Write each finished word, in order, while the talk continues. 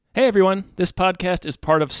Hey everyone, this podcast is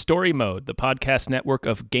part of Story Mode, the podcast network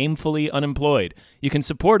of Gamefully Unemployed. You can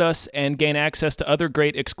support us and gain access to other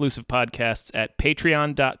great exclusive podcasts at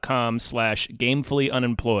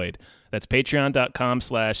patreon.com/gamefullyunemployed. That's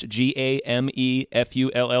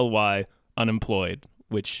patreon.com/GAMEFULLY unemployed,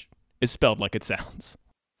 which is spelled like it sounds.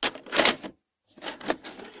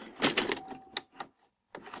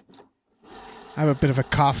 I have a bit of a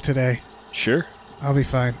cough today. Sure. I'll be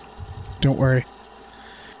fine. Don't worry.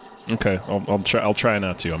 Okay, I'll try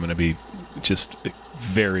not to. I'm going to be just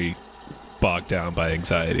very bogged down by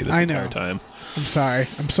anxiety this entire time. I'm sorry.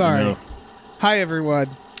 Hi,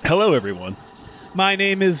 everyone. Hello, everyone. My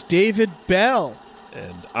name is David Bell.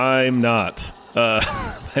 And I'm not. My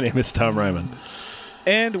name is Tom Ryman.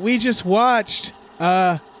 And we just watched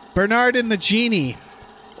Bernard and the Genie.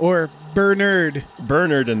 Or Bernard.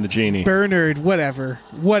 Bernard and the Genie. Bernard, whatever.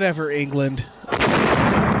 Whatever, England.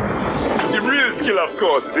 The real skill, of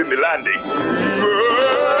course, is in the landing.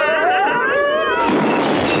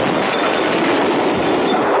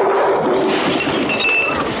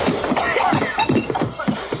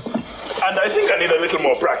 And I think I need a little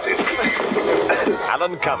more practice.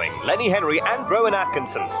 Alan Cumming, Lenny Henry, and Rowan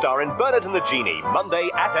Atkinson star in Bernard and the Genie, Monday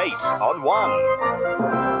at 8 on 1.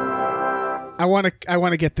 I want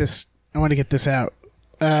to get this out.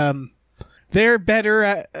 They're better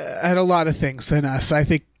at a lot of things than us. I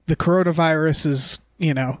think the coronavirus is,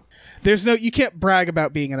 you can't brag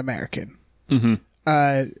about being an American. Mm-hmm.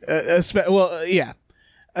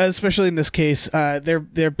 Especially in this case,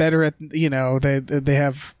 they're better at, they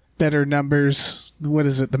have better numbers. What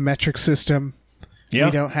is it? The metric system. Yeah.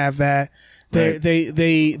 We don't have that.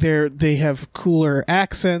 They have cooler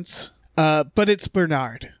accents. But it's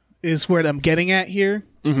Bernard is what I'm getting at here.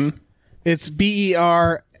 Mm-hmm. It's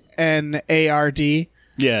BERNARD.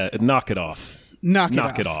 Yeah, knock it off.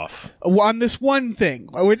 Knock it off. On this one thing.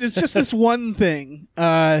 It's just this one thing.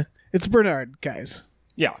 It's Bernard, guys.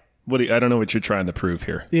 Yeah. I don't know what you're trying to prove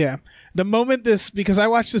here. Yeah. The moment because I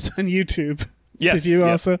watched this on YouTube. Yes. Did you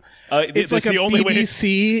also? It's like a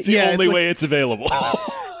BBC. It's the only way it's available.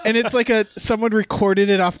 And it's like someone recorded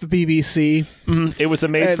it off the BBC. Mm-hmm. It was a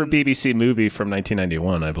made-for-BBC movie from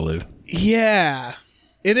 1991, I believe. Yeah,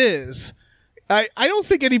 it is. I don't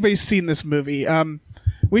think anybody's seen this movie.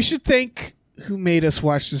 We should thank who made us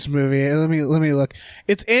watch this movie. Let me look.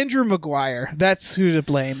 It's Andrew Maguire. That's who to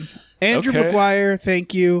blame. Andrew Maguire,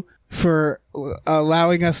 thank you for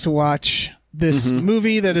allowing us to watch this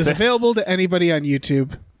movie that is available to anybody on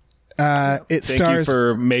YouTube. Thank you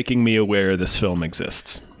for making me aware this film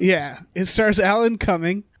exists. Yeah, it stars Alan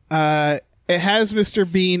Cumming. It has Mr.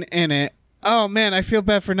 Bean in it. Oh man, I feel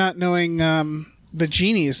bad for not knowing the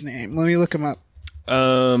genie's name. Let me look him up.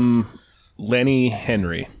 Lenny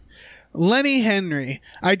Henry. Lenny Henry.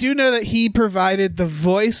 I do know that he provided the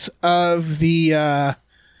voice of the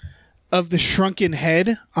shrunken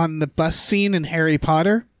head on the bus scene in Harry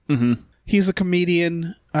Potter. Mm-hmm. He's a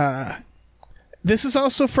comedian. This is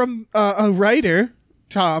also from a writer,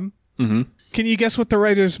 Tom. Mm-hmm. Can you guess what the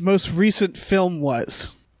writer's most recent film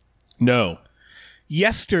was? No.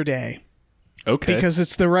 Yesterday. Okay. Because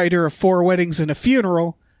it's the writer of Four Weddings and a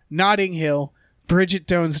Funeral, Notting Hill, Bridget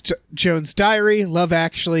Jones' Diary, Love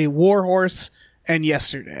Actually, War Horse, and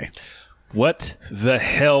Yesterday. What the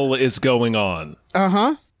hell is going on?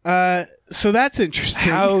 Uh-huh. So that's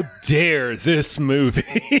interesting. How dare this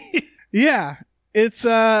movie? Yeah. It's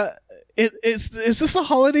is this a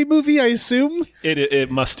holiday movie, I assume?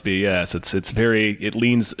 It must be, yes. It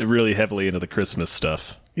leans really heavily into the Christmas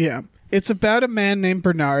stuff. Yeah. It's about a man named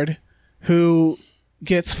Bernard who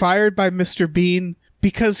gets fired by Mr. Bean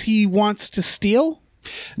because he wants to steal?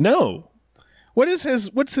 No. What's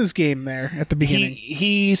his game there at the beginning?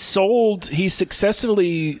 He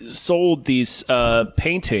successfully sold these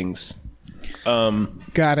paintings.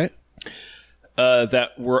 Got it.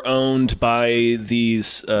 That were owned by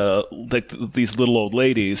these little old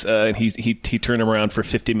ladies, and he turned them around for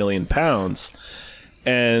 £50 million,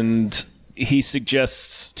 and he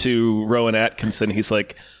suggests to Rowan Atkinson, he's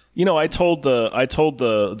like, I told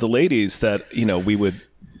the ladies that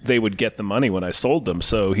they would get the money when I sold them,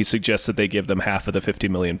 so he suggested they give them half of the £50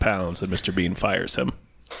 million, and Mr. Bean fires him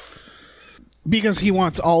because he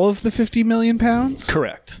wants all of the £50 million.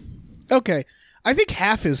 Correct. Okay, I think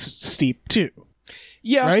half is steep too.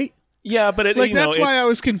 Yeah. Right? Yeah, but that's why I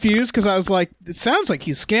was confused, because I was like, it sounds like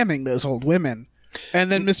he's scamming those old women.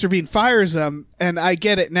 And then Mr. Bean fires them, and I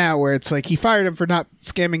get it now where it's like he fired him for not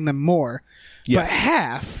scamming them more. Yes. But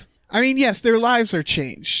half, I mean, yes, their lives are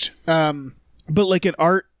changed. But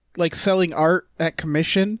like selling art at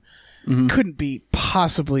commission couldn't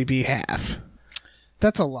possibly be half.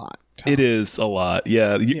 That's a lot. Tom. It is a lot.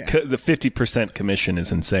 Yeah. Yeah. The 50% commission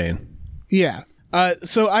is insane. Yeah.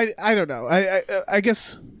 So I don't know. I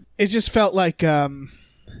guess it just felt like I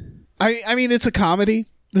mean it's a comedy.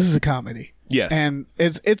 This is a comedy. Yes. And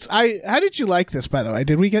how did you like this, by the way?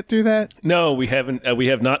 Did we get through that? No, we haven't. We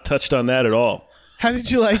have not touched on that at all. How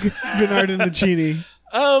did you like Bernard and the Genie?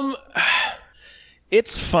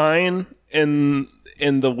 It's fine in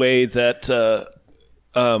the way that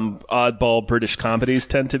oddball British comedies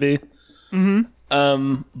tend to be.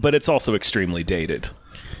 Mm-hmm. But it's also extremely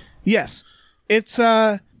Yes. It's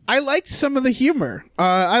I liked some of the humor.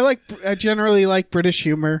 I generally like British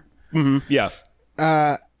humor. Mm-hmm. Yeah.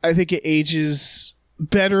 I think it ages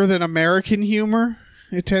better than American humor.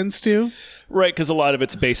 It tends to. Right, because a lot of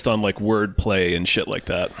it's based on like wordplay and shit like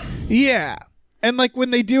that. Yeah. And like when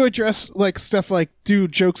they do address like stuff like do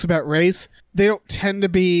jokes about race, they don't tend to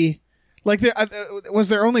be like was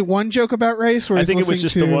there only one joke about race? Where I think it was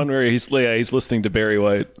just the one where he's listening to Barry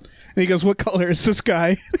White. And he goes, "What color is this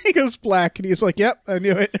guy?" He goes, "Black." And he's like, "Yep, I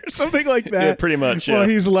knew it," or something like that. Yeah, pretty much. Yeah. Well,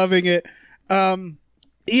 he's loving it.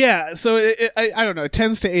 Yeah. So I don't know. It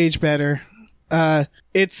tends to age better.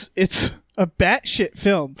 It's a batshit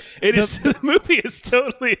film. It is. The movie is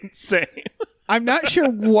totally insane. I'm not sure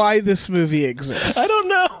why this movie exists. I don't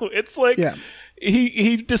know. It's like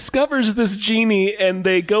he discovers this genie, and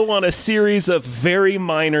they go on a series of very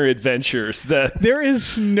minor adventures that there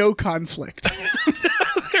is no conflict.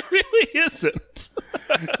 There really isn't.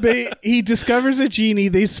 He discovers a genie.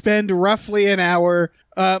 They spend roughly an hour,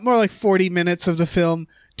 more like 40 minutes of the film,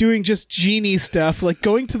 doing just genie stuff, like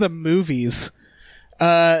going to the movies.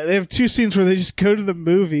 They have two scenes where they just go to the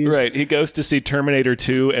movies. Right. He goes to see Terminator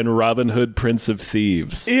 2 and Robin Hood, Prince of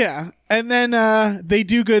Thieves. Yeah. And then they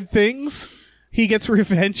do good things. He gets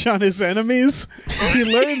revenge on his enemies. He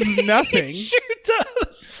learns nothing. He sure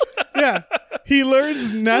does. Yeah. He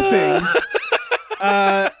learns nothing.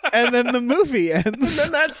 And then the movie ends. And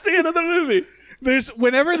then that's the end of the movie.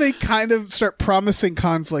 Whenever they kind of start promising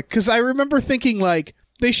conflict, because I remember thinking, like,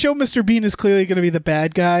 they show Mr. Bean is clearly going to be the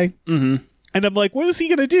bad guy. Mm-hmm. And I'm like, what is he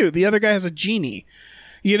going to do? The other guy has a genie.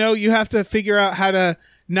 You know, you have to figure out how to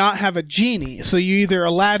not have a genie. So you either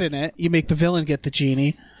Aladdin it, you make the villain get the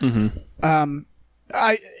genie. Mm-hmm.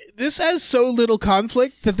 This has so little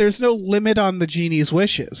conflict that there's no limit on the genie's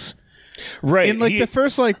wishes. Right. In like the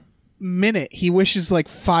first like minute, he wishes like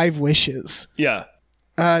 5 wishes. Yeah.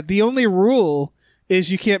 The only rule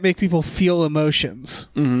is you can't make people feel emotions.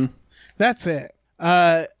 Mm-hmm. That's it.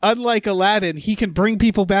 Unlike Aladdin, he can bring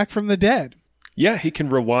people back from the dead. Yeah, he can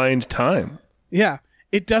rewind time. Yeah,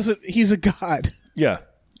 it doesn't. He's a god. Yeah,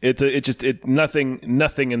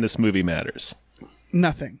 nothing in this movie matters.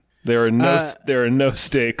 Nothing. There are no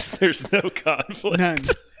stakes. There's no conflict. None.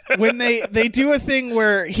 When they do a thing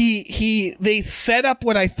where they set up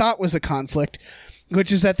what I thought was a conflict,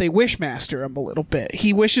 which is that they wishmaster him a little bit.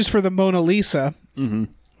 He wishes for the Mona Lisa. Mm-hmm.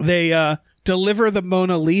 They deliver the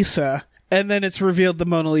Mona Lisa, and then it's revealed the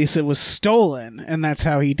Mona Lisa was stolen, and that's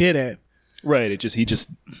how he did it. Right. He just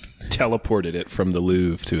teleported it from the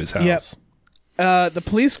Louvre to his house. Yep. The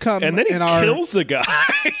police come and then he kills a guy.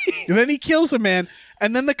 And then he kills a man,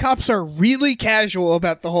 and then the cops are really casual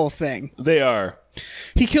about the whole thing. They are.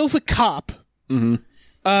 He kills a cop. Mm-hmm.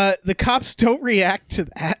 The cops don't react to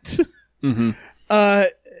that. Mm-hmm.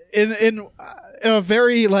 In a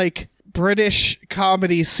very like British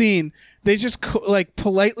comedy scene, they just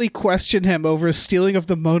politely question him over his stealing of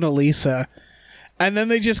the Mona Lisa, and then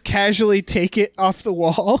they just casually take it off the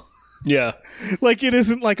wall. Yeah, like it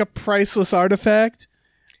isn't like a priceless artifact.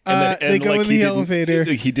 And they go in the elevator.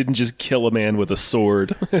 He didn't just kill a man with a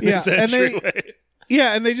sword. Yeah,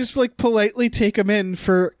 and they just like politely take him in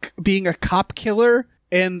for being a cop killer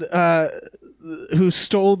and who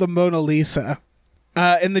stole the Mona Lisa.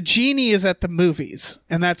 And the genie is at the movies,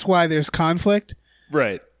 and that's why there's conflict.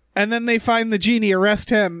 Right. And then they find the genie, arrest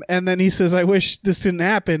him, and then he says, "I wish this didn't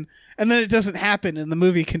happen." And then it doesn't happen, and the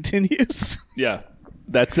movie continues. Yeah.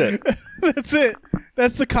 That's it. That's it.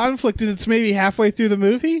 That's the conflict, and it's maybe halfway through the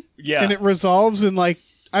movie. Yeah. And it resolves in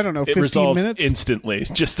 15 minutes. Instantly,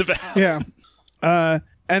 just about. Yeah.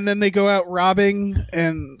 And then they go out robbing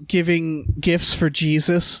and giving gifts for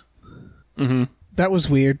Jesus. Mm-hmm. That was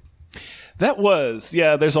weird. That was,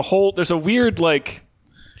 yeah. There's a weird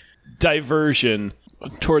diversion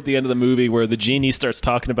toward the end of the movie where the genie starts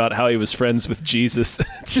talking about how he was friends with Jesus.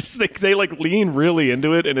 It's just they lean really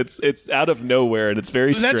into it, and it's out of nowhere, and it's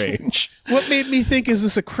very strange. What made me think, is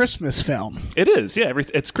this a Christmas film? It is, yeah.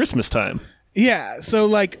 It's Christmas time. Yeah,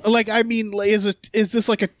 so I mean, is this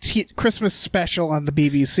like a Christmas special on the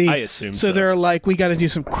BBC? I assume so. So they're like, we got to do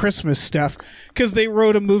some Christmas stuff because they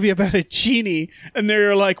wrote a movie about a genie, and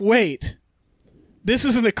they're like, wait, this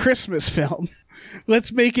isn't a Christmas film.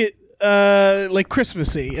 Let's make it like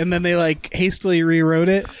Christmassy, and then they like hastily rewrote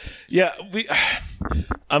it. Yeah,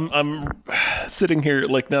 I'm sitting here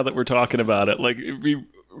like now that we're talking about it, like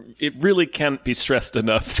it really can't be stressed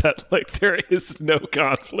enough that like there is no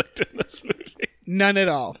conflict in this movie. None at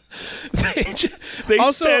all. They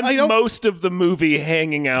Also, spend most of the movie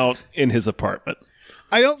hanging out in his apartment.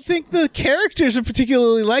 I don't think the characters are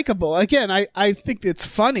particularly likable. Again, I think it's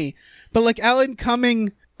funny, but like Alan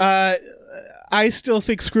Cumming, I still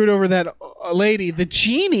think screwed over that lady. The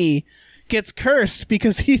genie gets cursed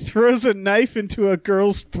because he throws a knife into a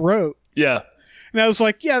girl's throat. Yeah. And I was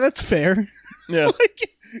like, yeah, that's fair. Yeah.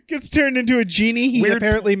 Like, gets turned into a genie. He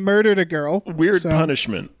apparently murdered a girl. Weird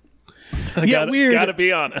punishment. Weird. Gotta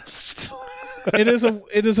be honest. It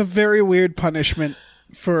is a very weird punishment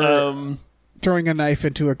for throwing a knife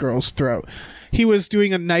into a girl's throat. He was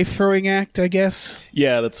doing a knife throwing act, I guess.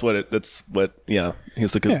 Yeah, that's what. Yeah, he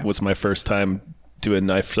was like, it was my first time doing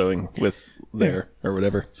knife throwing with or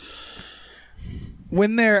whatever.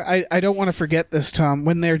 When they're, I don't want to forget this, Tom.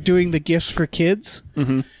 When they're doing the gifts for kids,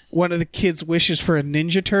 one of the kids wishes for a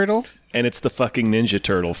Ninja Turtle, and it's the fucking Ninja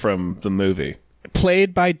Turtle from the movie,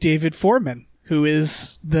 played by David Foreman, who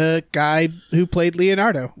is the guy who played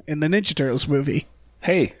Leonardo in the Ninja Turtles movie.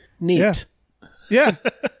 Hey, neat. Yeah.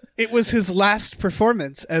 It was his last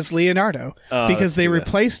performance as Leonardo because they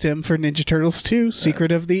replaced him for Ninja Turtles 2: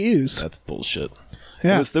 Secret of the Ooze. That's bullshit.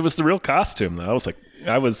 Yeah. It was the real costume though.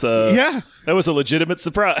 That was a legitimate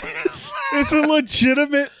surprise. It's a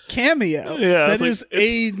legitimate cameo. Yeah, that is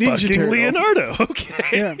a Ninja fucking Turtle. Leonardo.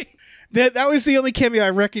 Okay. Yeah. That was the only cameo I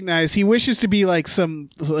recognized. He wishes to be like some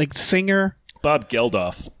like singer. Bob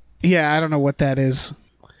Geldof. Yeah, I don't know what that is.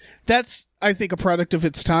 That's, I think, a product of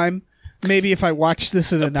its time. Maybe if I watched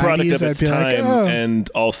this in the 90s, I'd be like, oh. And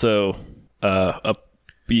also,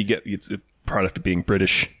 it's a product of being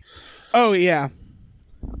British. Oh, yeah.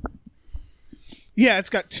 Yeah,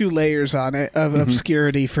 it's got 2 layers on it of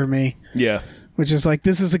obscurity for me. Yeah. Which is like,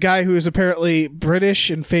 this is a guy who is apparently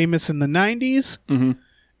British and famous in the 90s,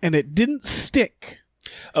 and it didn't stick.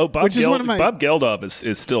 Oh, Bob Geldof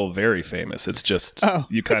is still very famous. It's just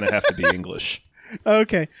you kind of have to be English.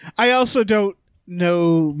 Okay. I also don't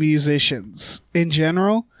know musicians in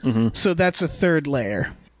general, so that's a 3rd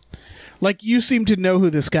layer. Like, you seem to know who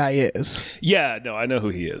this guy is. Yeah, no, I know who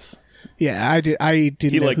he is. Yeah, I didn't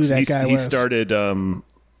know who that guy was. He started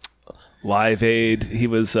Live Aid. He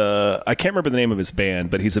was I can't remember the name of his band,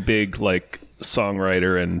 but he's a big like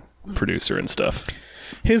songwriter and producer and stuff.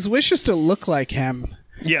 His wish is to look like him.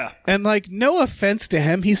 Yeah. And like, no offense to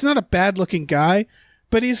him, he's not a bad looking guy,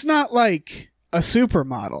 but he's not like a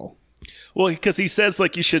supermodel. Well, because he says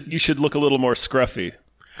like you should look a little more scruffy.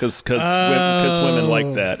 Because women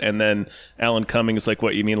like that. And then Alan Cumming is like,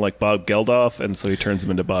 what, you mean like Bob Geldof? And so he turns him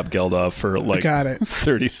into Bob Geldof for like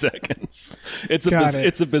 30 seconds.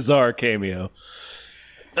 It's a bizarre cameo.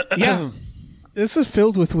 Yeah. This is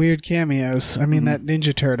filled with weird cameos. I mean, that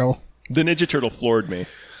Ninja Turtle. The Ninja Turtle floored me.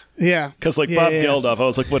 Yeah. Because like Bob Geldof, I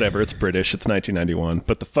was like, whatever, it's British. It's 1991.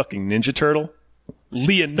 But the fucking Ninja Turtle?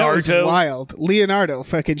 Leonardo? That was wild. Leonardo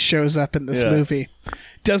fucking shows up in this movie.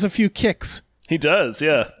 Does a few kicks. He does,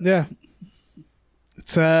 yeah. Yeah.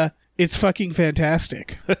 It's fucking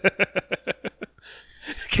fantastic.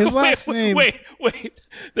 His last name. Wait.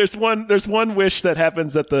 There's one wish that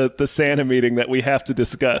happens at the Santa meeting that we have to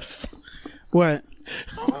discuss. What?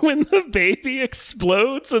 When the baby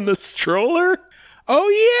explodes in the stroller?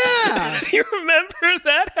 Oh yeah. Do you remember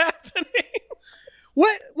that happening?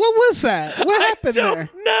 What was that? What happened there? I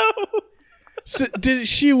don't know. So, did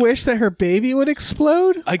she wish that her baby would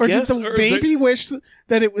explode? I guess. Did the baby wish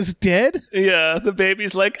that it was dead? Yeah, the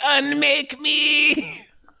baby's like, unmake me.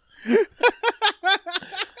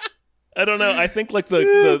 I don't know. I think like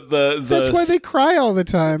the that's why they cry all the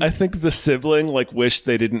time. I think the sibling like wished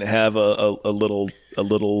they didn't have a little so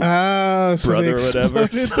brother or whatever.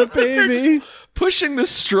 So the baby pushing the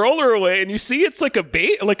stroller away, and you see it's like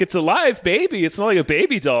it's a live baby. It's not like a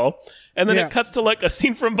baby doll. And then it cuts to like a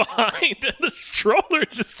scene from behind, and the stroller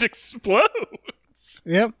just explodes.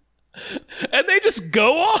 Yep. And they just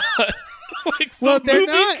go on. Like the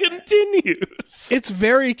movie continues. It's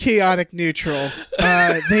very chaotic neutral.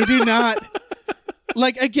 They do not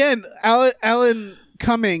like, again, Alan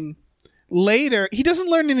Cumming later, he doesn't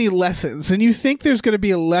learn any lessons, and you think there's going to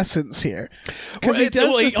be lessons here because he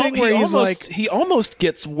does the thing where he almost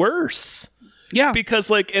gets worse. Yeah, because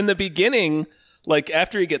like in the beginning, like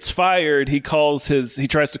after he gets fired, he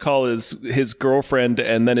tries to call his girlfriend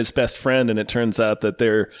and then his best friend, and it turns out that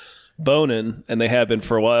they're boning, and they have been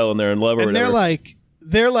for a while, and they're in love or And whatever.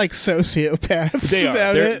 they're like sociopaths They are.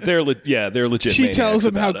 about it. They're legit. She tells maniacs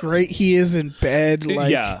him how about it. great he is in bed.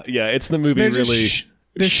 Like, yeah. It's the movie they're really just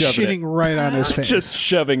they're shoving shitting right on his face. just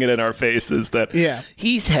shoving it in our faces that Yeah.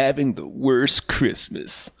 he's having the worst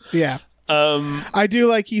Christmas. Yeah. I do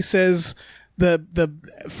like he says the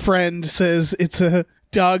friend says it's a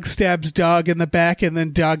dog stabs dog in the back and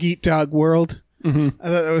then dog eat dog world. Mm-hmm. I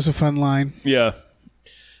thought that was a fun line. Yeah.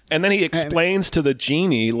 And then he explains to the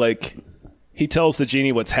genie, like, he tells the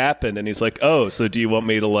genie what's happened, and he's like, "Oh, so do you want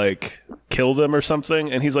me to like kill them or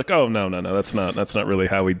something?" And he's like, "Oh, no, that's not really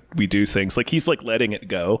how we do things." Like, he's like letting it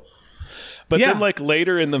go. But Yeah. then like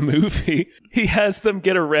later in the movie, he has them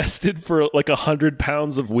get arrested for like 100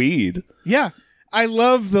 pounds of weed. Yeah. I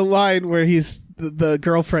love the line where the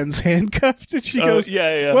girlfriend's handcuffed and she goes,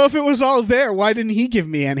 yeah. "Well, if it was all there, why didn't he give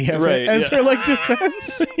me any of Right, it?" As yeah. her like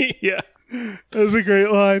defense. Yeah. That was a great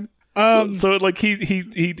line. So like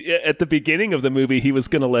he at the beginning of the movie he was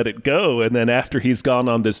gonna let it go, and then after he's gone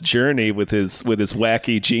on this journey with his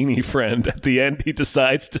wacky genie friend, at the end he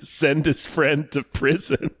decides to send his friend to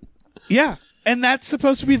prison. Yeah. And that's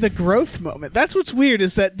supposed to be the growth moment. That's what's weird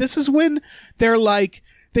is that this is when they're like,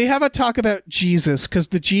 they have a talk about Jesus because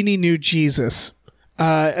the genie knew Jesus.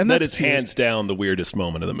 And That that's is cute. hands down the weirdest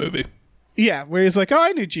moment of the movie. Yeah, where he's like, "Oh,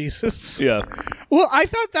 I knew Jesus." Yeah. Well, I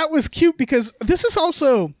thought that was cute because this is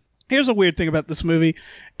also, here's a weird thing about this movie.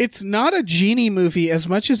 It's not a genie movie as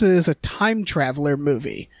much as it is a time traveler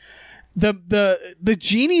movie. The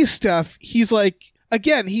genie stuff, he's like,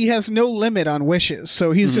 again, he has no limit on wishes,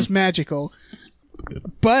 so he's just magical.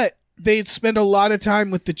 But they'd spend a lot of time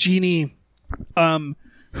with the genie,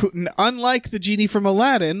 who, unlike the genie from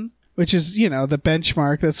Aladdin, which is, the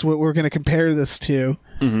benchmark. That's what we're going to compare this to.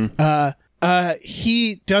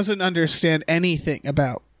 He doesn't understand anything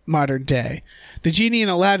about modern day. The genie in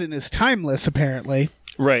Aladdin is timeless, apparently.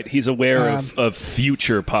 Right. He's aware of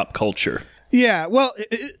future pop culture. Yeah, well,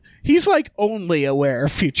 he's like only aware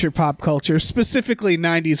of future pop culture, specifically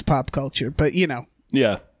 90s pop culture. But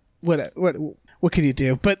Yeah. what can you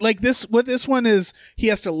do? But like what this one is, he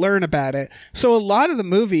has to learn about it. So a lot of the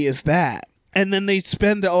movie is that. And then they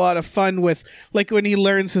spend a lot of fun with, like, when he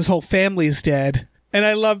learns his whole family's dead. And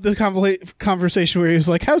I love the conversation where he was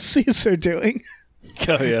like, "How's Caesar doing?"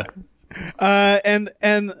 Oh yeah.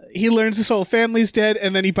 And he learns his whole family's dead,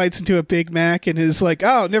 and then he bites into a Big Mac and is like,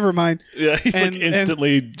 "Oh, never mind." Yeah, he's And- like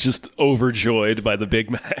instantly just overjoyed by the Big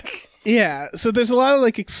Mac. Yeah, so there's a lot of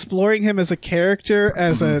like exploring him as a character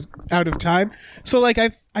as a out of time. So like I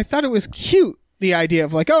thought it was cute, the idea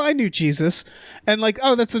of like, "Oh, I knew Jesus," and like,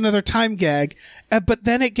 "Oh, that's another time gag," but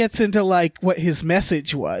then it gets into like what his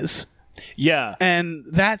message was, Yeah. and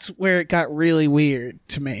that's where it got really weird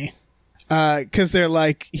to me. Because they're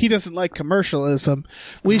like, he doesn't like commercialism.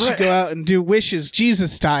 We should go out and do wishes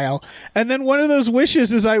Jesus style. And then one of those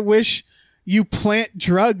wishes is, "I wish you plant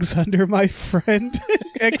drugs under my friend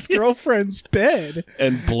ex-girlfriend's bed."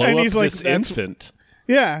 And blow And up he's like, this "That's- infant.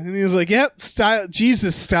 Yeah, and he was like, "Yep, style,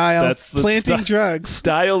 Jesus style, That's the planting drugs."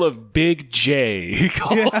 Style of Big J, he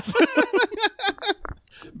calls it.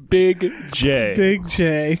 Big J. Big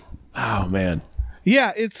J. Oh man.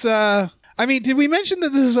 Yeah, it's I mean, did we mention that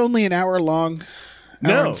this is only an hour long?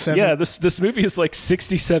 Hour No. and 7? Yeah, this movie is like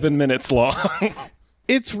 67 minutes long.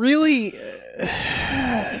 It's really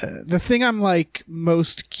the thing I'm like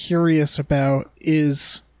most curious about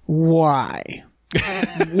is why.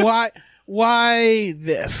 Why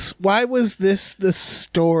this? Why was this the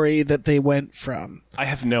story that they went from? I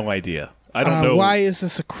have no idea. I don't know Why is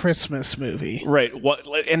this a Christmas movie? Right. What?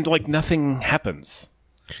 And like nothing happens.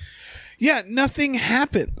 Yeah, nothing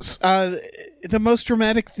happens. The most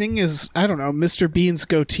dramatic thing is, I don't know, Mr. Bean's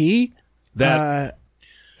goatee. That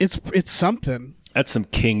It's something. that's some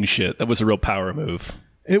king shit. That was a real power move.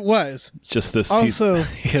 It was. Just this. Also-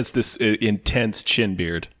 he has this intense chin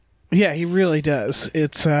beard. Yeah, he really does.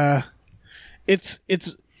 It's a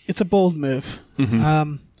bold move.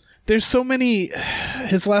 There's so many.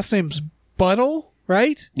 His last name's Buttle,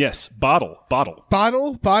 right? Yes. Bottle. Bottle.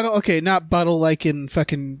 Okay, not Buttle like in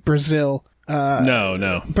fucking Brazil.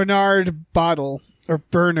 No. Bernard Bottle or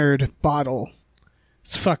Bernard Bottle.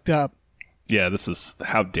 It's fucked up. Yeah. This is.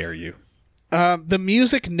 How dare you? The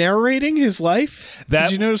music narrating his life.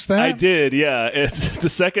 Did you notice that? I did. Yeah. It's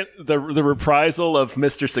the reprisal of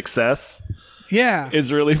Mr. Success Yeah.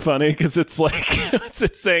 is really funny because it's like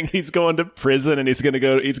it's saying he's going to prison and he's gonna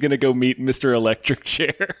go meet Mr. Electric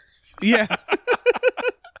Chair. Yeah.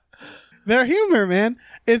 Their humor, man.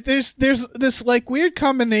 There's this like weird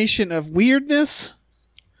combination of weirdness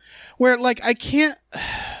where like I can't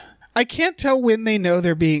tell when they know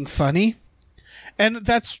they're being funny. And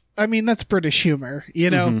that's British humor,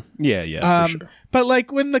 you know? Mm-hmm. Yeah, for sure. But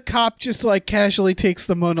like when the cop just like casually takes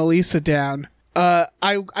the Mona Lisa down,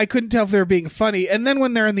 I couldn't tell if they were being funny. And then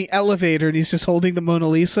when they're in the elevator and he's just holding the Mona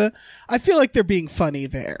Lisa, I feel like they're being funny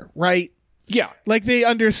there, right? Yeah. Like they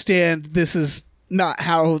understand this is not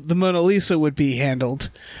how the Mona Lisa would be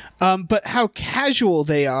handled. But how casual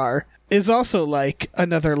they are is also like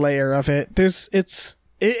another layer of it. It's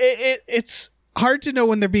hard to know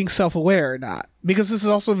when they're being self-aware or not, because this is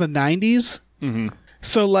also in the 90s. Mm-hmm.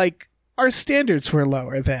 So like our standards were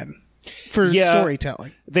lower then for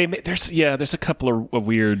storytelling. There's a couple of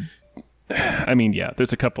weird.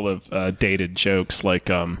 There's a couple of dated jokes. Like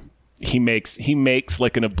he makes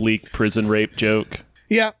like an oblique prison rape joke.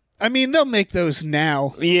 Yeah. I mean, they'll make those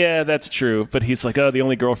now. Yeah, that's true. But he's like, oh, the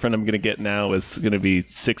only girlfriend I'm going to get now is going to be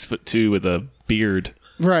 6'2" with a beard.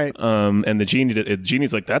 Right. And the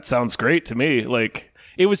genie's like, that sounds great to me. Like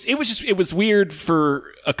it was weird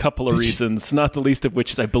for a couple of reasons, not the least of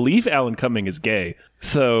which is I believe Alan Cumming is gay.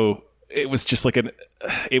 So it was just like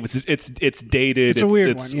it's dated. It's a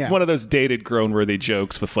weird one. Yeah. One of those dated grown-worthy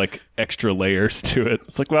jokes with like extra layers to it.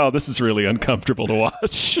 It's like, wow, this is really uncomfortable to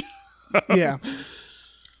watch. Yeah.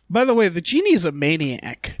 By the way, the genie's a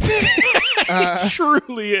maniac. It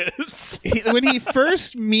truly is. When he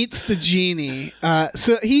first meets the genie,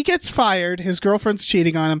 so he gets fired. His girlfriend's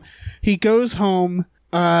cheating on him. He goes home.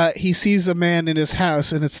 He sees a man in his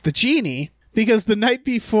house, and it's the genie. Because the night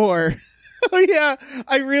before... Oh, yeah.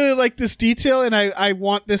 I really like this detail, and I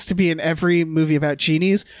want this to be in every movie about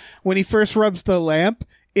genies. When he first rubs the lamp,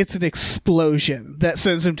 it's an explosion that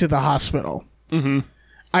sends him to the hospital. Mm-hmm.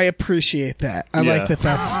 I appreciate that. I like that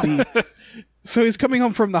that's the... So he's coming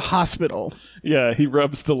home from the hospital. Yeah, he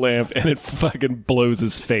rubs the lamp and it fucking blows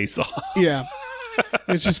his face off. Yeah.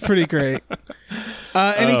 Which is pretty great.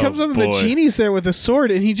 And he comes up and the genie's there with a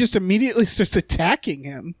sword and he just immediately starts attacking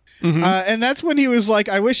him. Mm-hmm. And that's when he was like,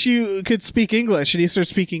 I wish you could speak English. And he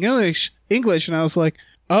starts speaking English. And I was like,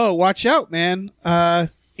 oh, watch out, man.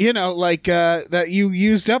 That you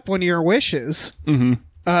used up one of your wishes. Mm-hmm.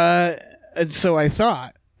 And so I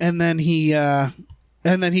thought. And then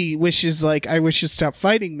he wishes, like, I wish you'd stop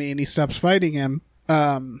fighting me, and he stops fighting him.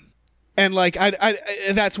 And like, I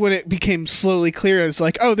that's when it became slowly clear. It's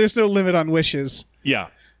like, oh, there's no limit on wishes. Yeah.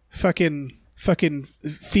 Fucking Fegan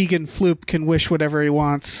Floop can wish whatever he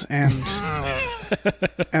wants, and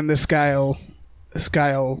and this guy'll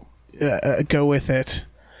go with it.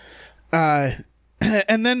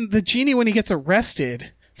 And then the genie, when he gets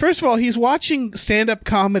arrested, first of all, he's watching stand-up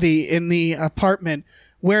comedy in the apartment,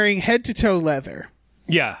 wearing head-to-toe leather.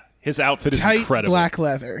 Yeah, his outfit is tight incredible. Black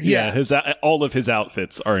leather. Yeah, all of his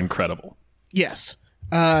outfits are incredible. Yes.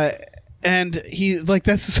 And he, like,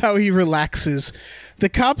 this is how he relaxes. The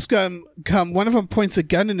cops come, one of them points a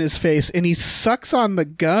gun in his face, and he sucks on the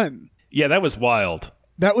gun. Yeah, that was wild.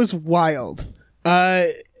 That was wild.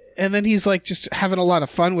 And then he's, like, just having a lot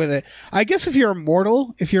of fun with it. I guess if you're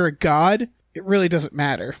immortal, if you're a god, it really doesn't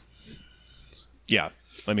matter. Yeah.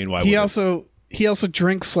 I mean, why would He also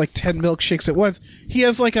drinks like 10 milkshakes at once. He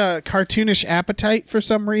has like a cartoonish appetite for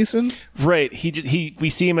some reason. Right. We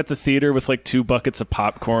see him at the theater with like 2 buckets of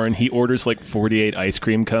popcorn. He orders like 48 ice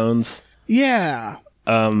cream cones. Yeah.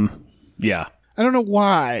 Yeah. I don't know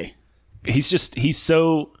why. He's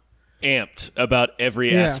so amped about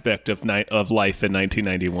every aspect of life in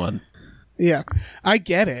 1991. Yeah. I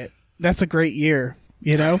get it. That's a great year,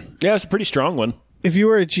 you know? Yeah, it's a pretty strong one. If you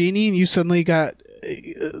were a genie and you suddenly got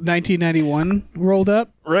 1991 rolled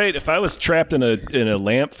up. Right. If I was trapped in a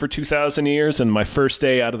lamp for 2,000 years and my first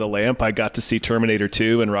day out of the lamp, I got to see Terminator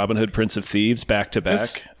 2 and Robin Hood, Prince of Thieves back to back.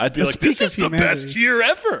 I'd be like, this is the best year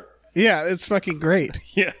ever. Yeah, it's fucking great.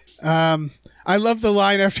 Yeah. I love the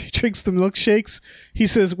line after he drinks the milkshakes. He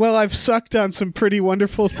says, well, I've sucked on some pretty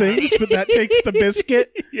wonderful things, but that takes the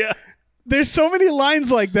biscuit. Yeah. There's so many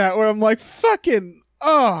lines like that where I'm like, fucking,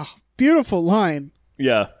 beautiful line.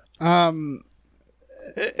 Yeah.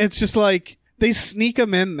 It's just like they sneak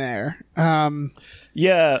him in there.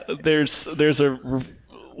 Yeah, there's a,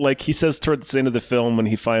 like he says towards the end of the film when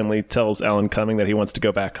he finally tells Alan Cumming that he wants to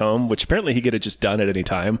go back home, which apparently he could have just done at any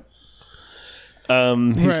time.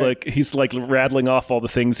 He's like rattling off all the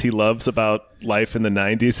things he loves about life in the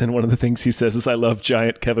 90s, and one of the things he says is, I love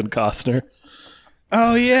giant Kevin Costner.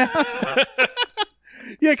 Oh yeah.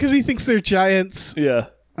 Yeah, because he thinks they're giants. Yeah.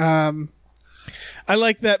 I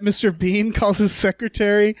like that Mr. Bean calls his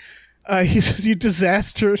secretary He says, "You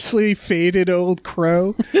disastrously faded old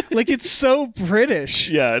crow." Like, it's so British.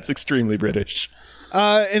 Yeah, it's extremely British.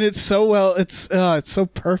 And it's so well. It's so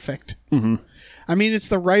perfect. Mm-hmm. I mean, it's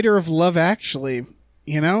the writer of Love Actually,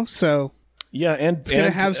 so Yeah, and it's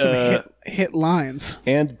gonna have some hit lines.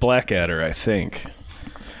 And Blackadder, I think.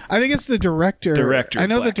 I think it's the director. I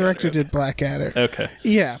know the director okay. did Blackadder. Okay.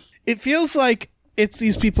 Yeah, it feels like it's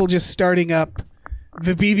these people just starting up.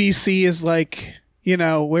 The BBC is like,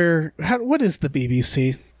 what is the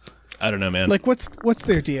BBC? I don't know, man. Like, what's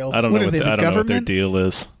their deal? I don't know are they, the I don't know what their government? deal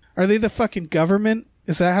is. Are they the fucking government?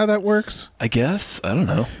 Is that how that works? I guess. I don't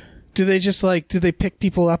know. Do they just do they pick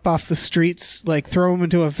people up off the streets, like throw them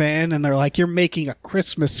into a van, and they're like, "You're making a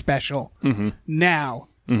Christmas special now.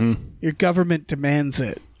 Your government demands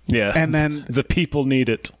it." Yeah. And then the people need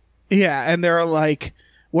it. Yeah, and they're like,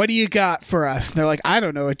 "What do you got for us?" And they're like, "I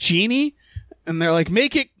don't know, a genie." And they're like,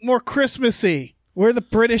 "Make it more Christmassy. We're the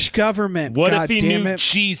British government." What God if he damn knew it.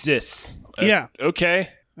 Jesus? Yeah. Okay.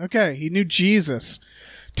 Okay, he knew Jesus.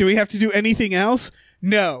 Do we have to do anything else?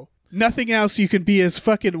 No. Nothing else. You can be as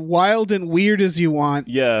fucking wild and weird as you want.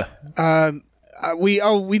 Yeah. We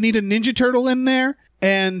need a Ninja Turtle in there,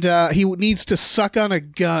 and he needs to suck on a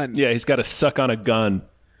gun. Yeah, he's got to suck on a gun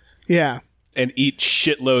Yeah. and eat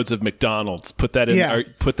shitloads of McDonald's. Put that in. Yeah.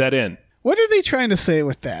 Put that in. What are they trying to say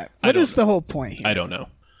with that? What is the whole point here? I don't know.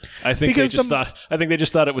 I think Because they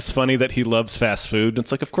just thought it was funny that he loves fast food.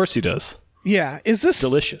 It's like, of course he does. Yeah. Is this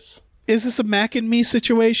Delicious. Is this a Mac and Me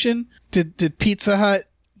situation? Did Pizza Hut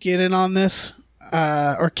get in on this?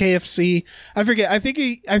 Or KFC? I forget. I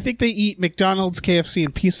think they eat McDonald's, KFC,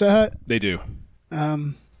 and Pizza Hut. They do.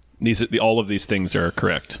 All of these things are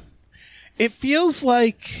correct. It feels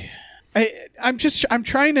like I'm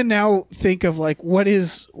trying to now think of what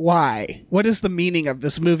is the meaning of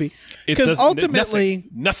this movie? Because ultimately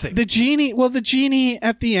nothing. The genie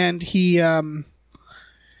at the end, he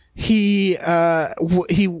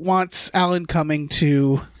wants Alan Cumming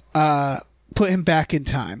to put him back in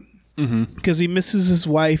time because he misses his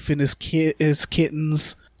wife and his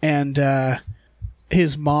kittens and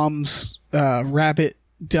his mom's rabbit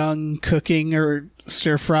dung cooking or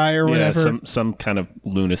stir fry or whatever. Yeah, some kind of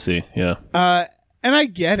lunacy. Yeah. And I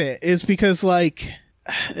get it. Is because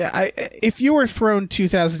if you were thrown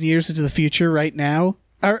 2,000 years into the future right now,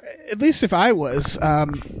 or at least if I was,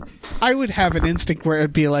 I would have an instinct where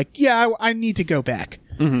it'd be like, yeah, I need to go back.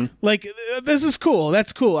 Like, this is cool.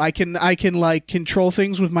 That's cool. I can control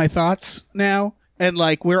things with my thoughts now, and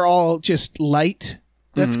we're all just light.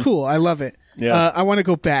 That's cool. I love it. Yeah. I want to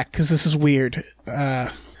go back because this is weird.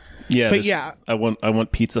 Yeah, but yeah, I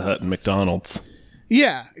want Pizza Hut and McDonald's.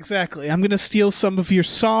 Yeah, exactly. I'm gonna steal some of your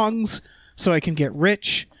songs so I can get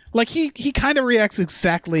rich. He kind of reacts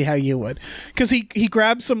exactly how you would, because he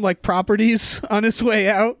grabs some properties on his way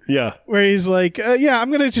out. Yeah, where he's like, yeah,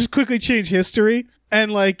 I'm gonna just quickly change history,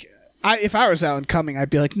 and if I was Alan Cumming, I'd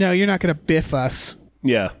be like, no, you're not gonna biff us.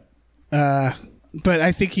 Yeah. But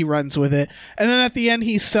I think he runs with it, and then at the end,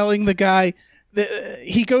 he's selling the guy.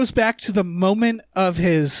 He goes back to the moment of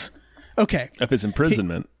his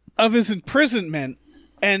imprisonment.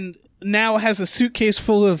 And now has a suitcase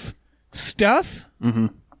full of stuff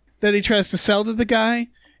that he tries to sell to the guy.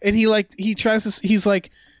 And he's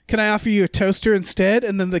like, can I offer you a toaster instead?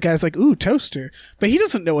 And then the guy's like, ooh, toaster. But he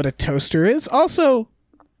doesn't know what a toaster is. Also,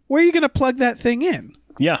 where are you going to plug that thing in?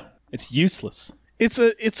 Yeah, it's useless. It's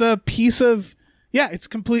a piece of, it's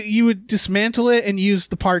complete. You would dismantle it and use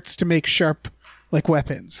the parts to make sharp,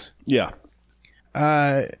 weapons. Yeah.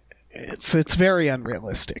 It's very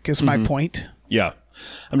unrealistic is my point. Yeah.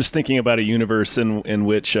 I'm just thinking about a universe in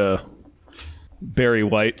which Barry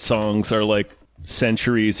White songs are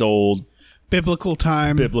centuries old. Biblical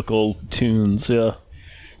tunes, yeah.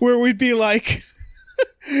 Where we'd be like,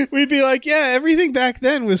 yeah, everything back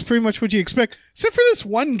then was pretty much what you expect, except for this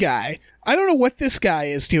one guy. I don't know what this guy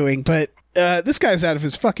is doing, but this guy's out of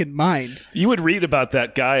his fucking mind. You would read about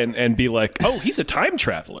that guy and be like, oh, he's a time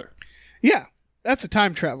traveler. Yeah, that's a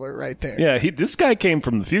time traveler right there. Yeah, this guy came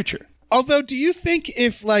from the future. Although, do you think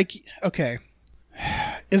if okay,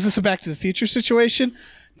 is this a Back to the Future situation?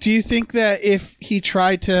 Do you think that if he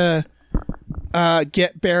tried to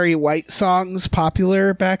get Barry White songs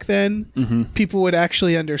popular back then, people would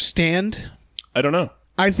actually understand? I don't know.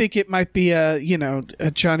 I think it might be a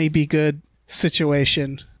Johnny B. Good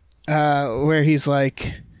situation where he's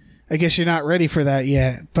like, I guess you're not ready for that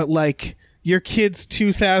yet, but your kids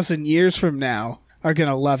 2,000 years from now are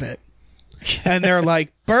gonna love it. And they're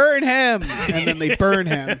like, burn him, and then they burn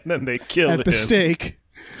him. And then they kill him at the stake.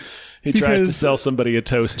 He tries to sell somebody a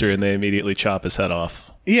toaster, and they immediately chop his head off.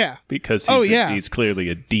 Yeah, because he's clearly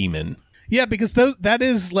a demon. Yeah, because that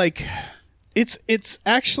is like, it's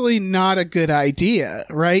actually not a good idea,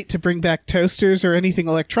 right? To bring back toasters or anything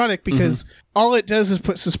electronic, because all it does is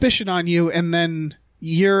put suspicion on you, and then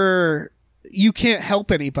you can't help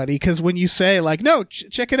anybody, because when you say like, no,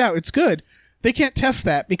 check it out, it's good, they can't test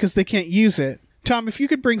that because they can't use it. Tom, if you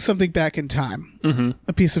could bring something back in time,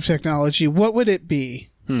 a piece of technology, what would it be?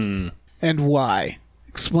 And why?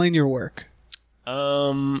 Explain your work.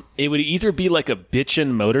 It would either be like a bitchin'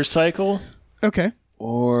 motorcycle. Okay.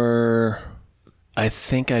 Or I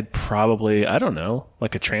think I'd probably, I don't know,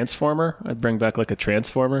 like a transformer. I'd bring back like a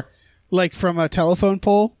transformer. Like from a telephone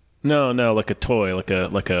pole? No, like a toy, like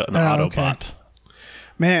an Autobot. Okay.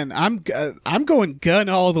 Man, I'm going gun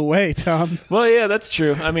all the way, Tom. Well, yeah, that's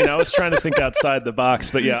true. I mean, I was trying to think outside the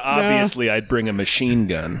box, but yeah, obviously I'd bring a machine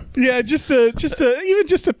gun. Yeah, just a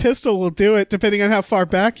pistol will do it, depending on how far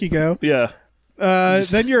back you go. Yeah.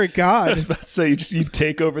 Then you're a god. I was about to say, you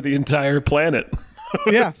take over the entire planet.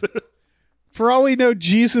 Yeah. For all we know,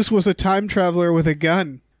 Jesus was a time traveler with a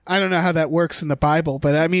gun. I don't know how that works in the Bible,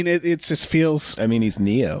 but I mean, it just feels... I mean, he's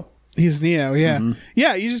Neo. He's Neo, yeah.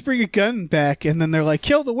 Yeah, you just bring a gun back, and then they're like,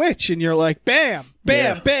 kill the witch, and you're like, bam,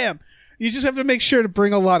 bam, bam. You just have to make sure to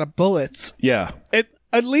bring a lot of bullets. Yeah.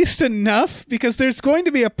 At least enough, because there's going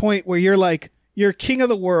to be a point where you're like, you're king of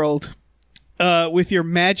the world with your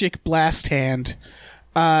magic blast hand,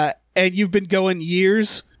 and you've been going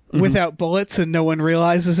years without bullets, and no one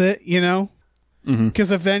realizes it, you know?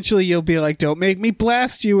 Because eventually you'll be like, don't make me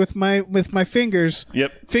blast you with my fingers.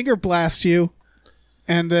 Yep. Finger blast you.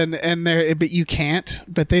 But you can't,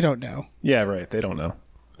 but they don't know. Yeah, right. They don't know.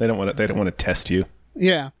 They don't want to test you.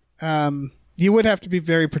 Yeah. You would have to be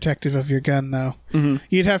very protective of your gun, though.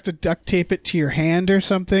 You'd have to duct tape it to your hand or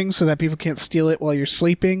something so that people can't steal it while you're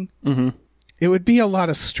sleeping. It would be a lot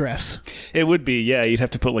of stress. It would be, yeah. You'd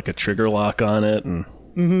have to put like a trigger lock on it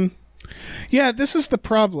and Yeah, this is the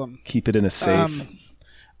problem. keep it in a safe.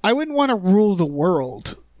 I wouldn't want to rule the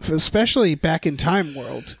world, especially back in time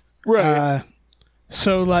world. Right.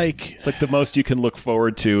 So, like... It's like the most you can look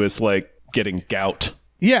forward to is like getting gout.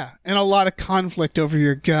 Yeah, and a lot of conflict over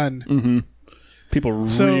your gun. People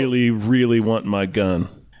really, really want my gun.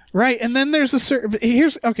 Right, and then there's a certain...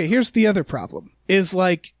 Here's the other problem. Is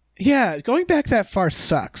like, yeah, going back that far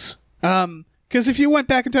sucks. Because if you went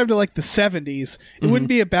back in time to like the 70s, it wouldn't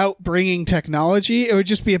be about bringing technology. It would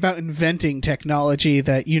just be about inventing technology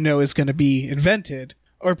that you know is going to be invented,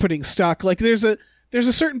 or putting stock. Like there's a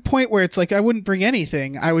certain point where it's like I wouldn't bring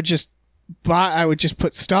anything. I would just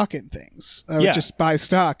put stock in things. I would just buy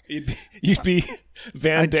stock. You'd be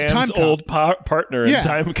Van Damme's old partner in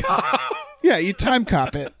Time Cop. Yeah, you time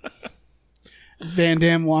cop it. Van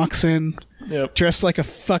Damme walks in, dressed like a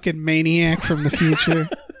fucking maniac from the future.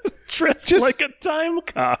 Dressed like a time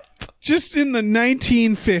cop. Just in the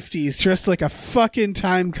 1950s, dressed like a fucking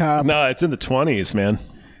time cop. No, it's in the 20s, man.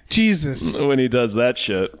 Jesus. When he does that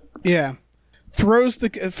shit. Yeah. Throws the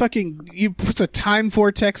puts a time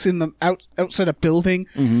vortex in the outside a building.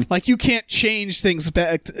 Like you can't change things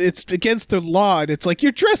back. It's against the law. And it's like,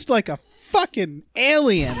 you're dressed like a fucking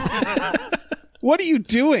alien. What are you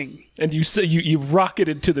doing? And you say you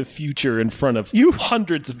rocketed to the future in front of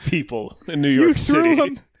hundreds of people in New York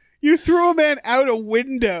City. You threw a man out a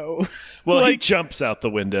window. Well, he jumps out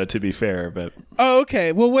the window, to be fair, but... Oh,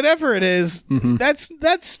 okay. Well, whatever it is, that's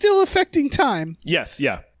still affecting time. Yes,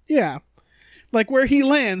 yeah. Yeah. Like, where he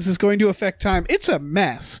lands is going to affect time. It's a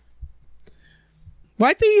mess.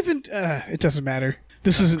 Why'd they even... it doesn't matter.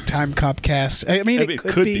 This isn't Time Cop Cast. I mean, it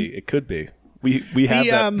could be. It could be. We have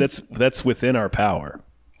that. That's within our power.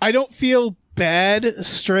 I don't feel bad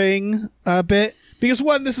straying a bit. Because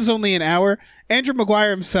one, this is only an hour. Andrew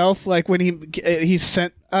Maguire himself, like when he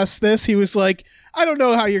sent us this, he was like, I don't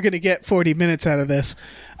know how you're going to get 40 minutes out of this.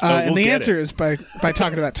 And the answer is by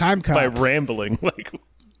talking about Time Cop. By rambling.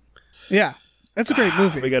 Yeah. That's a great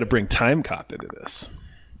movie. We got to bring Time Cop into this.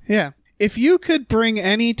 Yeah. If you could bring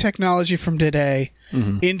any technology from today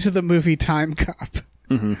into the movie Time Cop,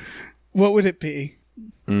 what would it be?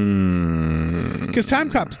 Because Time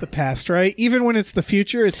Cop's the past, right? Even when it's the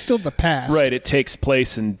future, it's still the past. Right. It takes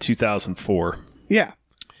place in 2004. Yeah.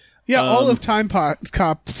 Yeah, all of Time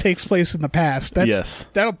Cop takes place in the past. Yes.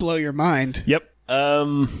 That'll blow your mind. Yep.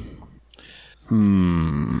 I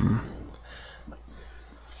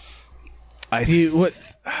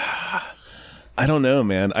don't know,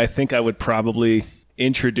 man. I think I would probably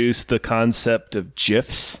introduce the concept of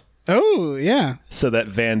GIFs. Oh, yeah. So that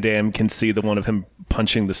Van Damme can see the one of him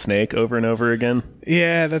punching the snake over and over again.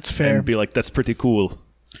 Yeah, that's fair. And be like, that's pretty cool.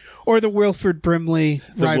 Or the Wilford Brimley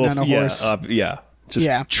riding on a horse.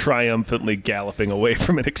 Just triumphantly galloping away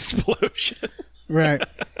from an explosion. Right.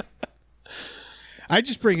 I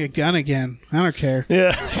just bring a gun again. I don't care.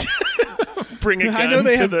 Yeah. Bring a gun I know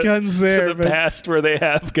they to have guns there, to the but past where they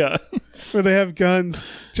have guns. where they have guns.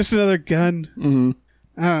 Just another gun. Mm-hmm.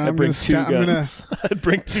 I don't know, I'd bring two guns. I'd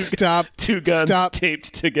bring two guns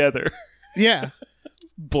taped together. Yeah.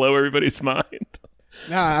 Blow everybody's mind.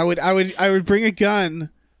 No, I would bring a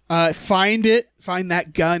gun, find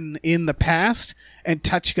that gun in the past and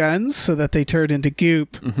touch guns so that they turn into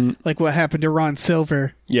goop, like what happened to Ron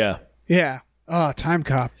Silver. Yeah. Yeah. Oh, Time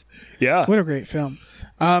Cop. Yeah. What a great film.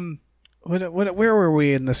 Where were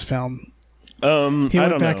we in this film? He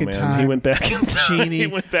went back in time. He went back in time. Genie. He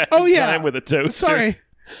went back in time with a toaster. Sorry.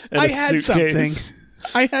 And I a had suitcase.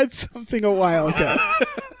 something. I had something a while ago.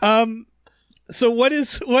 So what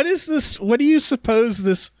is this? What do you suppose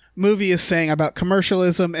this movie is saying about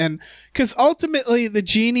commercialism? And because ultimately the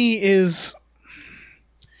genie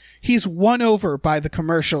he's won over by the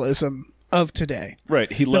commercialism of today. Right.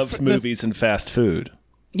 He loves movies and fast food.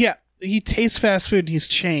 Yeah, he tastes fast food. He's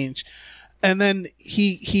changed, and then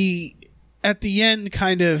he at the end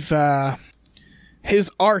kind of his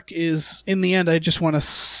arc is in the end. I just want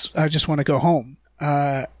to go home,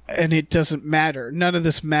 and it doesn't matter. None of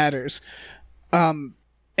this matters.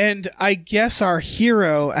 And I guess our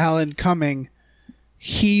hero, Alan Cumming,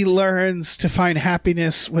 he learns to find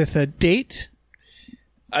happiness with a date.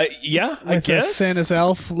 I With guess. a Santa's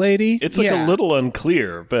elf lady. It's like a little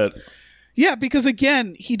unclear, but... Yeah, because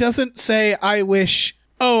again, he doesn't say, I wish,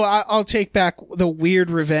 I'll take back the weird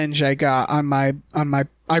revenge I got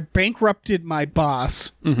I bankrupted my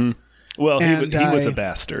boss. Mm-hmm. Well, And he was a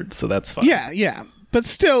bastard, so that's fine. Yeah. But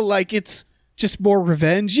still, like, it's just more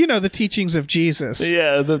revenge. You know, the teachings of Jesus.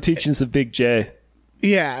 Yeah, the teachings of Big J.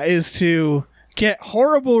 Yeah, is to get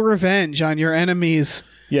horrible revenge on your enemies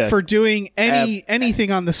for doing anything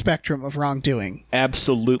on the spectrum of wrongdoing.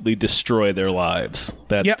 Absolutely destroy their lives.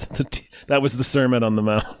 That's that was the Sermon on the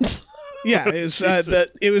Mount. Yeah,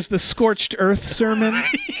 it was the scorched earth sermon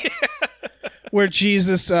where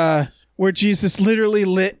Jesus literally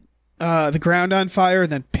lit the ground on fire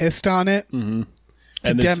and then pissed on it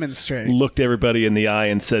to demonstrate. Looked everybody in the eye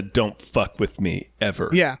and said, "Don't fuck with me ever."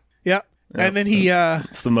 Yeah. Yep. And then he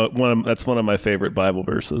that's one of my favorite Bible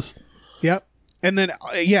verses. Yep. And then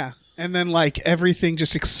and then like everything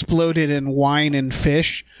just exploded in wine and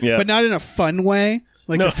fish, but not in a fun way.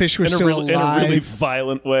 Like the fish was still alive. In a really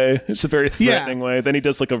violent way. It's a very threatening way. Then he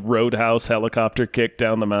does like a roadhouse helicopter kick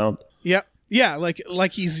down the mount. Yep. Yeah,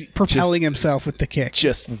 like he's propelling himself with the kick.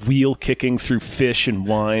 Just wheel kicking through fish and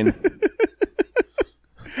wine.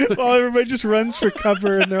 Well, everybody just runs for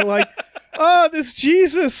cover and they're like, "Oh, this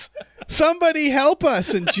Jesus, somebody help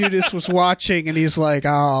us." And Judas was watching and he's like,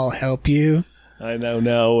 "I'll help you. I know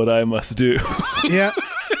now what I must do." Yeah,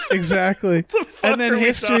 exactly. And then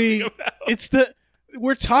history,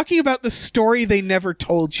 we're talking about the story they never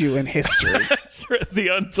told you in history. That's the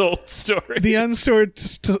untold story. The untold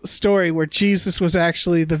story where Jesus was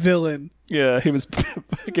actually the villain. Yeah, he was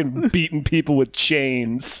fucking beating people with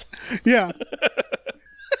chains. Yeah.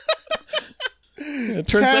 It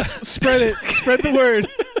turns out spread the word.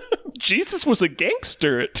 Jesus was a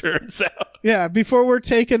gangster, it turns out. Yeah, before we're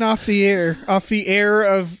taken off the air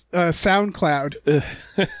of SoundCloud.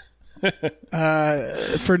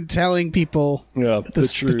 For telling people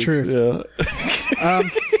the truth. Yeah.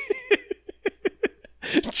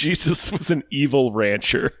 Jesus was an evil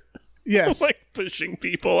rancher. Yes. Like pushing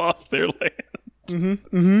people off their land.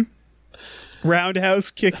 Mm-hmm. Roundhouse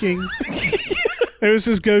kicking. It was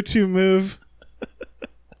his go-to move.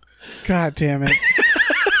 God damn it.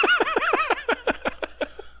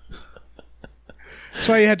 That's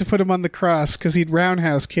why you had to put him on the cross, because he'd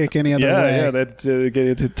roundhouse kick any other way. Yeah, that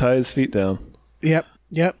to tie his feet down. Yep.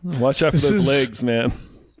 Watch out for those legs, man.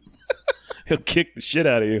 He'll kick the shit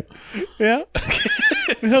out of you. Yeah.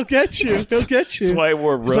 He'll get you. That's why he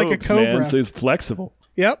wore robes, like a cobra. man, so he's flexible.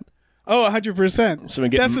 Yep. Oh, 100%. So we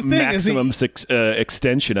get That's the thing, maximum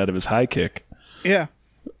extension out of his high kick. Yeah.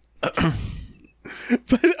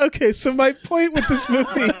 But, okay, so my point with this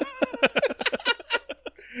movie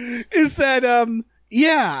is that,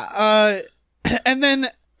 and then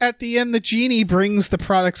at the end, the genie brings the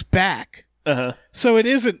products back. Uh-huh. So it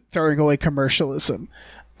isn't throwing away commercialism.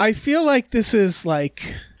 I feel like this is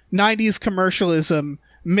like 90s commercialism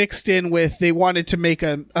mixed in with they wanted to make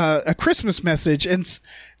a Christmas message, and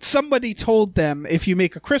somebody told them if you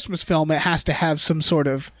make a Christmas film, it has to have some sort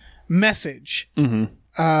of message. Mm-hmm.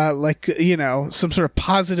 Like, you know, some sort of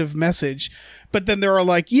positive message. But then they're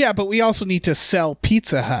like, yeah, but we also need to sell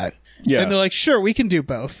Pizza Hut. Yeah. And they're like, sure, we can do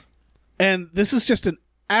both. And this is just an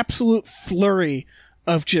absolute flurry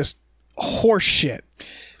of just horse shit.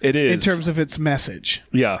 It is. in terms of its message.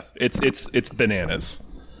 Yeah, it's bananas.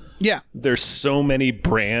 Yeah. There's so many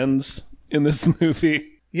brands in this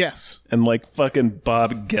movie. Yes. And like fucking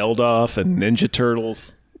Bob Geldof and Ninja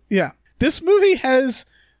Turtles. Yeah. This movie has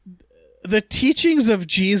the teachings of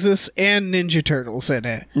Jesus and Ninja Turtles in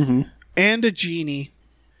it. Mm-hmm. And a genie.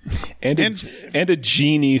 And a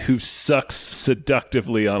genie who sucks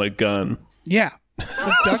seductively on a gun. Yeah.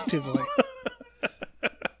 Seductively.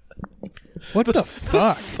 What the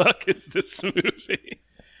fuck? Fuck is this movie?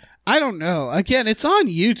 I don't know. Again, it's on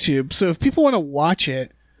YouTube, so if people want to watch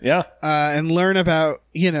it, Yeah. and learn about,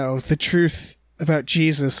 the truth about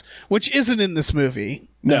Jesus, which isn't in this movie.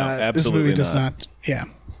 No, This absolutely movie does not. Yeah.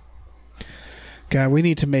 God, we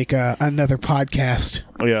need to make another podcast.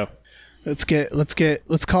 Oh yeah. Let's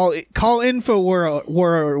call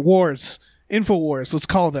InfoWars. InfoWars. Let's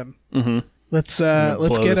call them. Mm-hmm. Let's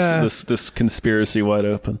Blow get this conspiracy wide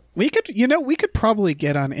open. we could probably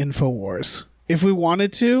get on InfoWars if we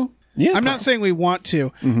wanted to. Yeah, I'm not saying we want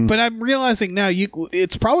to, but I'm realizing now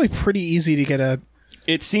it's probably pretty easy to get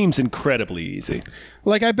It seems incredibly easy.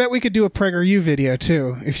 Like, I bet we could do a PragerU video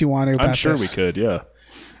too if you want to. About I'm sure this. we could. Yeah.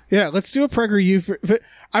 Yeah, let's do a PragerU.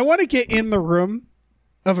 I want to get in the room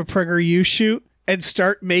of a PragerU shoot and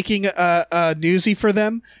start making a newsie for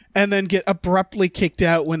them, and then get abruptly kicked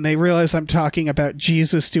out when they realize I'm talking about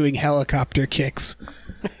Jesus doing helicopter kicks.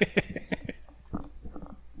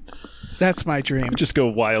 That's my dream. Just go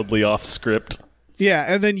wildly off script. Yeah,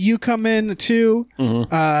 and then you come in too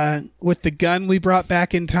with the gun we brought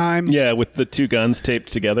back in time. Yeah, with the two guns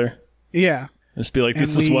taped together. Yeah. Just be like,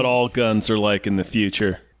 this is what all guns are like in the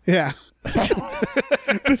future. Yeah.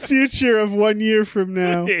 The future of 1 year from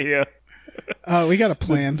now. Yeah. Oh, we got a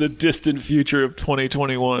plan. The distant future of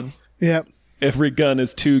 2021. Yep. Every gun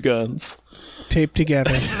is two guns. Taped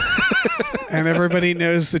together. And everybody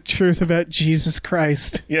knows the truth about Jesus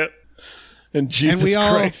Christ. Yep. And Jesus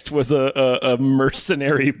Christ was a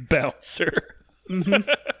mercenary bouncer. Mm-hmm.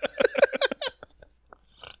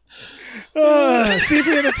 See, if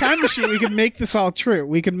we had a time machine, we could make this all true.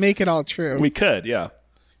 We could make it all true. We could, yeah.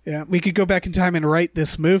 Yeah, we could go back in time and write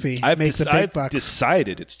this movie. I've bucks.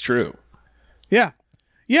 decided it's true. Yeah.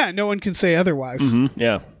 Yeah, no one can say otherwise. Mm-hmm.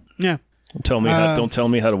 Yeah. Yeah. Don't tell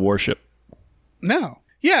me how to worship. No.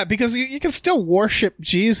 Yeah, because you can still worship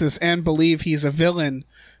Jesus and believe he's a villain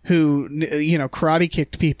who, karate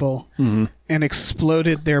kicked people and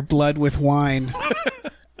exploded their blood with wine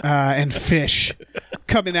and fish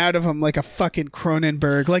coming out of him like a fucking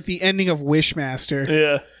Cronenberg, like the ending of Wishmaster.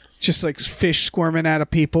 Yeah. Just like fish squirming out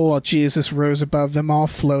of people while Jesus rose above them, all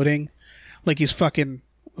floating, like he's fucking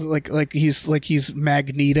like he's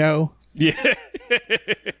Magneto. Yeah.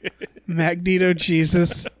 Magneto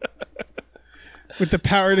Jesus. With the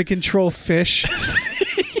power to control fish.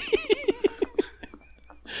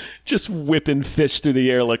 Just whipping fish through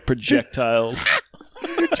the air like projectiles.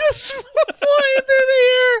 Just flying through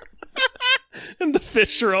the air. And the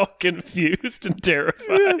fish are all confused and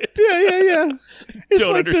terrified. Yeah.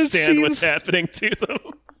 Don't understand what's happening to them.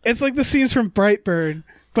 It's like the scenes from Brightburn,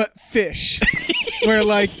 but fish. Where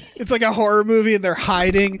it's like a horror movie and they're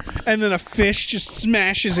hiding, and then a fish just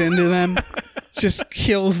smashes into them, just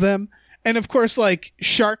kills them. And of course,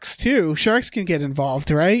 sharks too. Sharks can get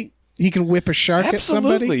involved, right? He can whip a shark at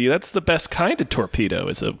somebody. Absolutely. That's the best kind of torpedo,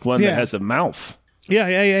 is one that has a mouth.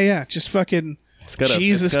 Yeah. Just fucking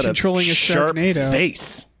Jesus controlling a sharp Sharknado.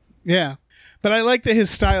 Face. Yeah. But I like that his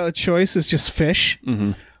style of choice is just fish.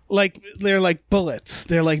 Mm-hmm. They're like bullets.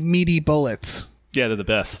 They're like meaty bullets. Yeah, they're the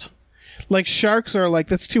best. Like sharks are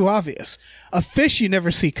that's too obvious. A fish you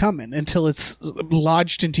never see coming until it's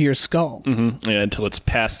lodged into your skull. Mm-hmm. Yeah, until it's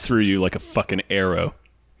passed through you like a fucking arrow.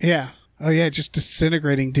 Yeah. Oh yeah, just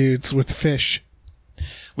disintegrating dudes with fish.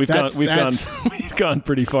 We've gone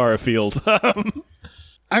pretty far afield.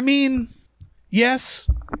 I mean, yes.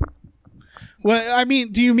 Well, I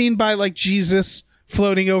mean, do you mean by Jesus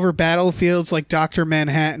floating over battlefields like Dr.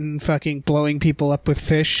 Manhattan fucking blowing people up with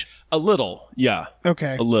fish? A little, yeah.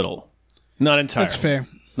 Okay. A little. Not entirely. That's fair.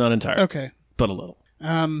 Not entirely. Okay. But a little.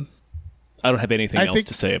 I don't have anything else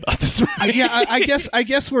to say about this movie. I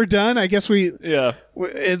guess we're done. I guess we. Yeah.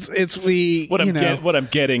 What I'm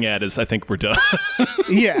getting at is I think we're done.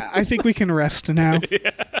 Yeah, I think we can rest now. Yeah.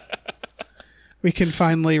 We can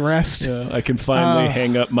finally rest. Yeah, I can finally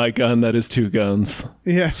hang up my gun that is two guns.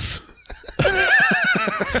 Yes.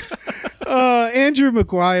 Andrew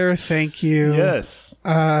Maguire, thank you. Yes.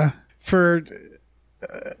 For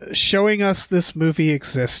showing us this movie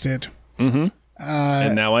existed. Mm-hmm.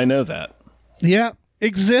 And now I know that. Yeah.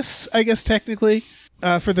 Exists, I guess, technically.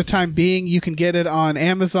 For the time being, you can get it on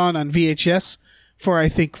Amazon on VHS for I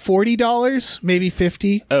think $40, maybe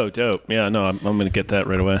 $50. Oh, dope. Yeah, no, I'm going to get that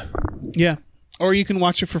right away. Yeah. Or you can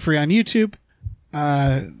watch it for free on YouTube.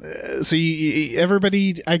 So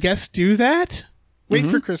everybody, I guess, do that. Wait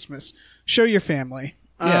for Christmas. Show your family.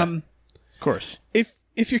 Yeah, of course.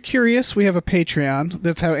 If you're curious, we have a Patreon.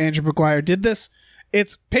 That's how Andrew Maguire did this.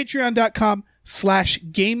 It's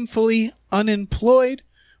patreon.com/gamefullyunemployed.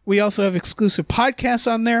 We also have exclusive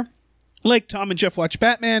podcasts on there, like Tom and Jeff Watch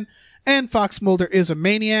Batman and Fox Mulder is a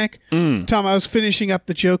Maniac. Tom, I was finishing up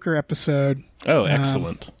the Joker episode. Oh,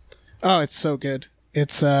 excellent. Oh, it's so good.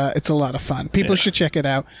 It's a lot of fun. People should check it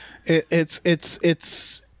out. It's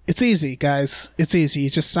easy, guys. It's easy. You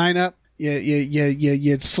just sign up.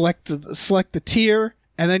 You select the tier,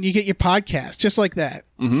 and then you get your podcast just like that.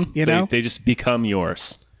 Mm-hmm. You know, they just become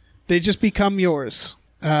yours. They just become yours.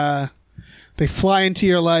 They fly into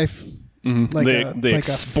your life. Mm-hmm. They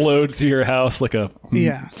explode through your house like a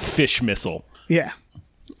fish missile. Yeah.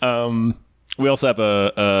 We also have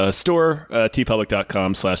a store,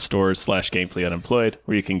 tpublic.com/stores/gamefullyunemployed,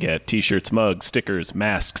 where you can get t-shirts, mugs, stickers,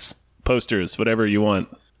 masks, posters, whatever you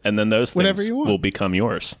want. And then those things will become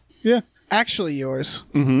yours. Yeah. Actually yours.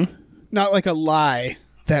 Mm-hmm. Not like a lie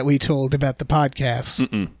that we told about the podcast.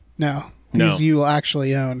 Mm-mm. No. These you will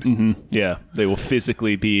actually own. Mm-hmm. Yeah. They will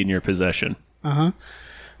physically be in your possession. Uh-huh.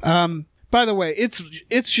 By the way,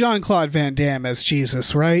 it's Jean-Claude Van Damme as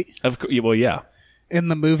Jesus, right? Well, yeah. In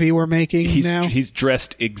the movie we're making now? He's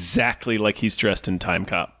dressed exactly like he's dressed in Time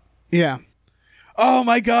Cop. Yeah. Oh,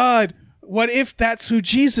 my God. What if that's who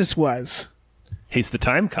Jesus was? He's the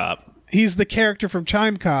Time Cop. He's the character from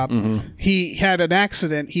Time Cop. Mm-hmm. He had an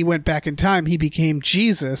accident. He went back in time. He became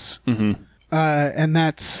Jesus. Mm-hmm. And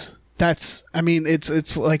that's. I mean,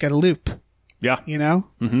 it's like a loop. Yeah. You know.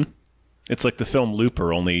 Mm-hmm. It's like the film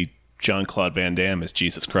Looper, only Jean-Claude Van Damme is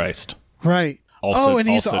Jesus Christ. Right. And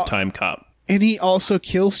he's also Time Cop. And he also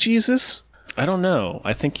kills Jesus? I don't know.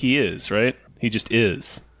 I think he is, right? He just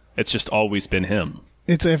is. It's just always been him.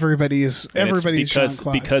 It's everybody's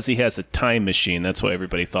Jean-Claude. Because he has a time machine. That's why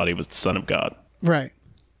everybody thought he was the Son of God. Right.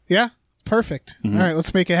 Yeah. Perfect. Mm-hmm. All right,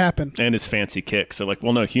 let's make it happen. And his fancy kicks. So like,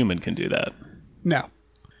 well, no human can do that. No.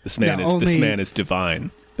 This man is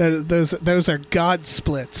divine. Those are God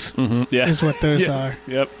splits. Mm-hmm. Yeah. Is what those are.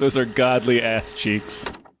 Yep. Those are godly ass cheeks.